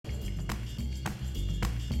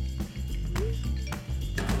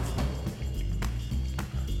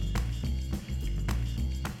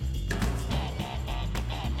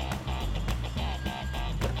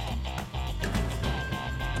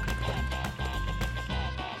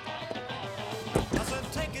I said,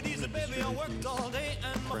 take it easy, baby, I worked all day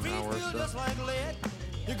and my feet feel just like lead.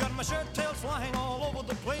 You got my shirt tails flying all over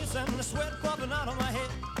the place and the sweat popping out of my head.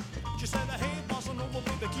 She said, hey, bossa nova,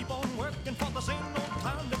 baby, keep on working for this ain't no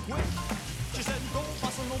time to quit. She said, go,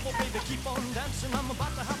 bossa nova, baby, keep on dancing, I'm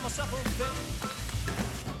about to have myself a fit.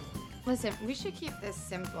 Listen, we should keep this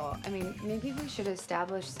simple. I mean, maybe we should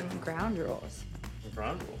establish some ground rules.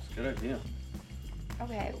 Ground rules, good idea.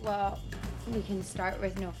 Okay, well, we can start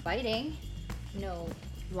with no fighting, no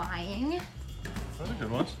lying, Those are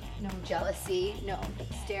good ones. no jealousy, no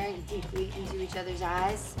staring deeply into each other's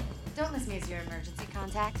eyes. Don't list me as your emergency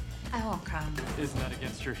contact. I won't come. Isn't that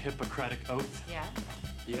against your Hippocratic oath? Yeah?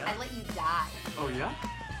 Yeah. I'd let you die. Oh, yeah?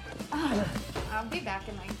 I'll be back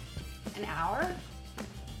in like an hour.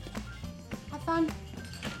 Have fun.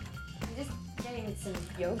 I'm just getting some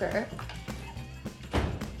yogurt.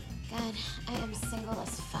 God, I am single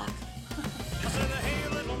as fuck. I said,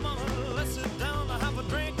 hey, little mama, let's sit down and have a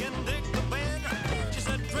drink and dig the band. She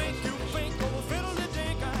said, drink, you think, oh, fiddle the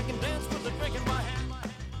dink, I can dance with the drink in my hand.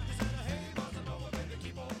 She said, hey, bossa nova, baby,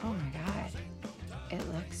 keep on. Oh my God.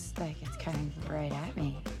 It looks like it's coming right at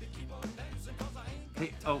me.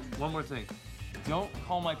 Hey, oh, one more thing. Don't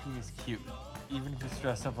call my penis cute, even if it's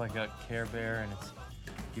dressed up like a Care Bear and it's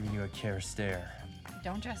giving you a care stare.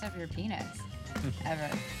 Don't dress up your penis. Ever.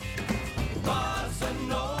 Bossa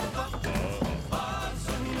nova,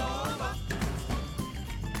 bossa nova.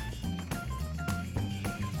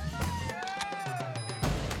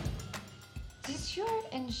 Does your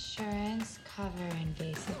insurance cover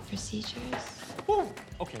invasive procedures? Woo!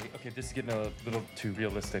 Okay, this is getting a little too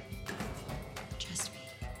realistic. Trust me.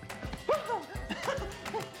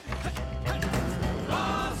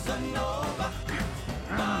 Bossa nova,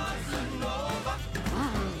 bossa nova.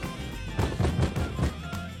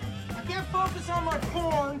 I can't focus on my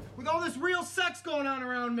porn with all this real sex going on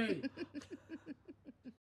around me.